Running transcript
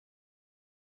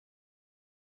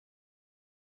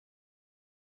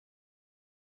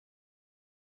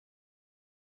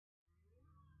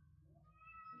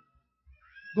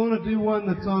Going to do one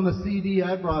that's on a CD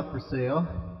I brought for sale.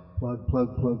 Plug,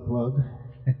 plug, plug, plug.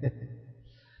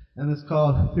 And it's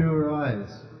called Through Her Eyes.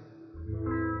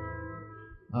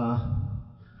 I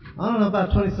don't know,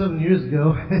 about 27 years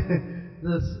ago,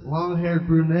 this long-haired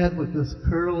brunette with this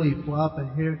curly flop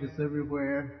of hair just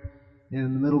everywhere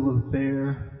in the middle of the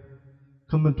fair,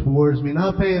 coming towards me,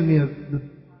 not paying me the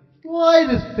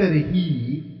slightest bit of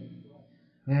heed.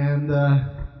 And,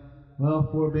 well,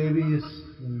 poor babies,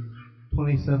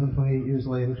 27, 28 years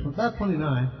later, about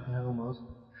 29, yeah, almost.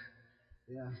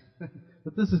 Yeah.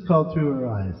 But this is called Through Her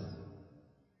Eyes.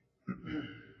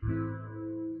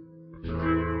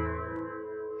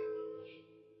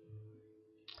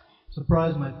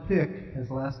 Surprised my pick has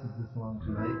lasted this long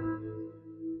tonight.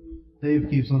 Dave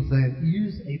keeps on saying,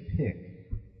 use a pick.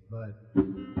 But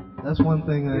that's one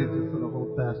thing I just sort of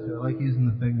hold fast to. I like using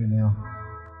the fingernail.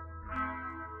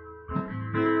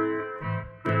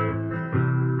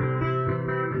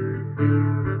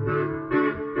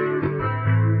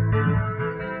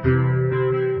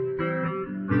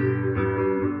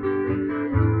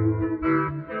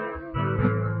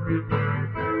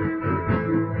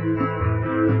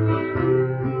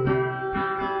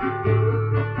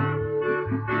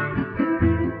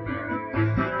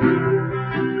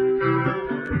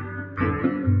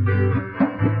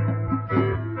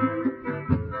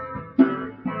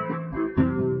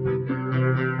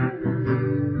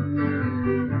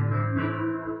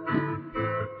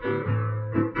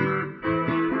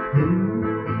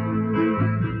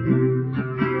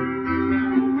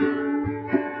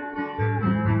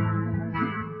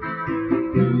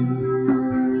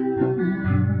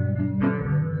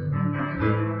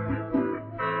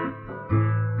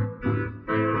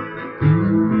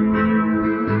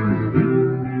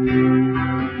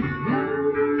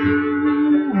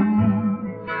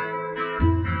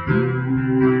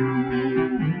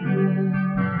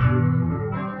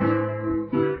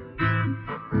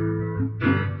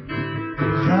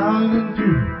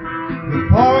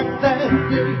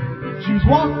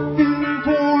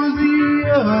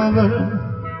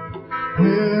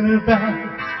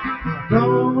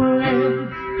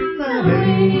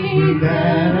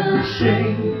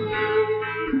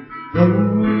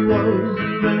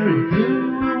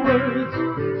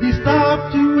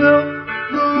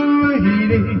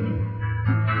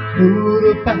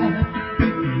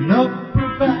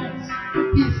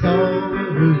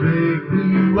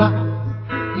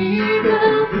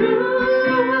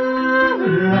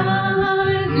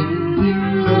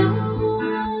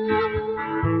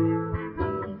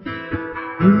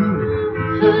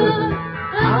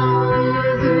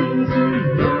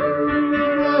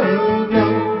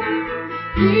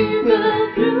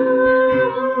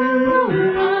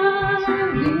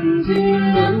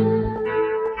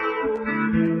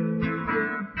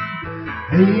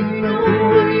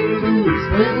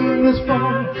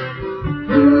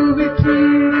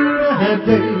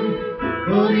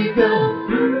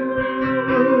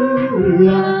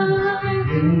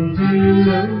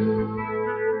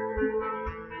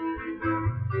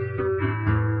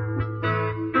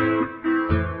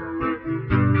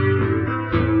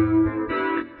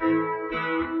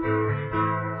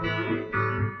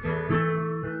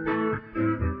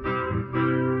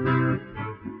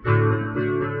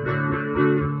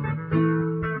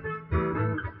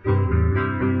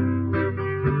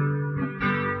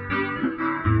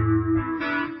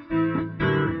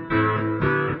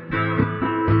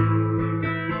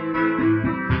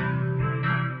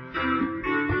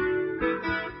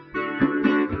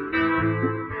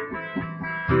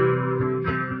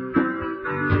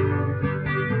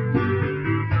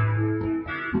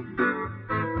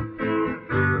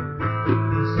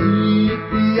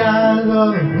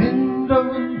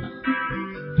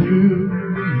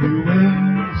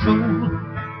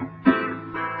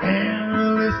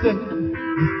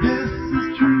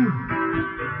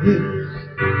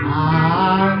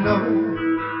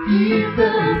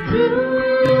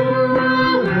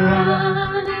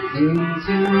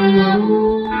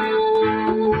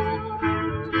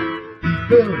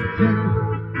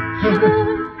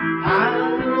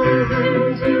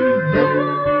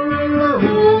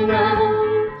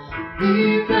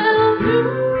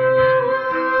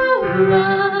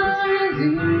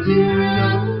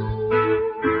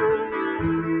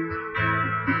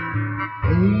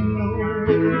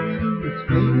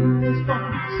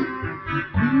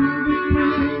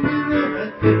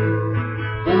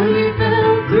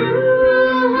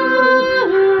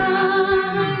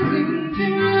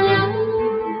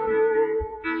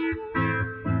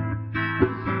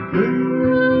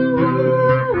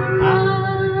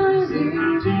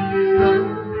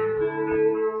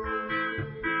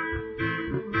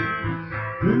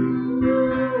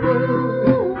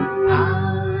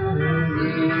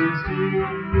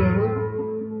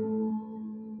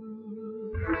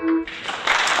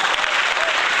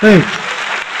 Thanks.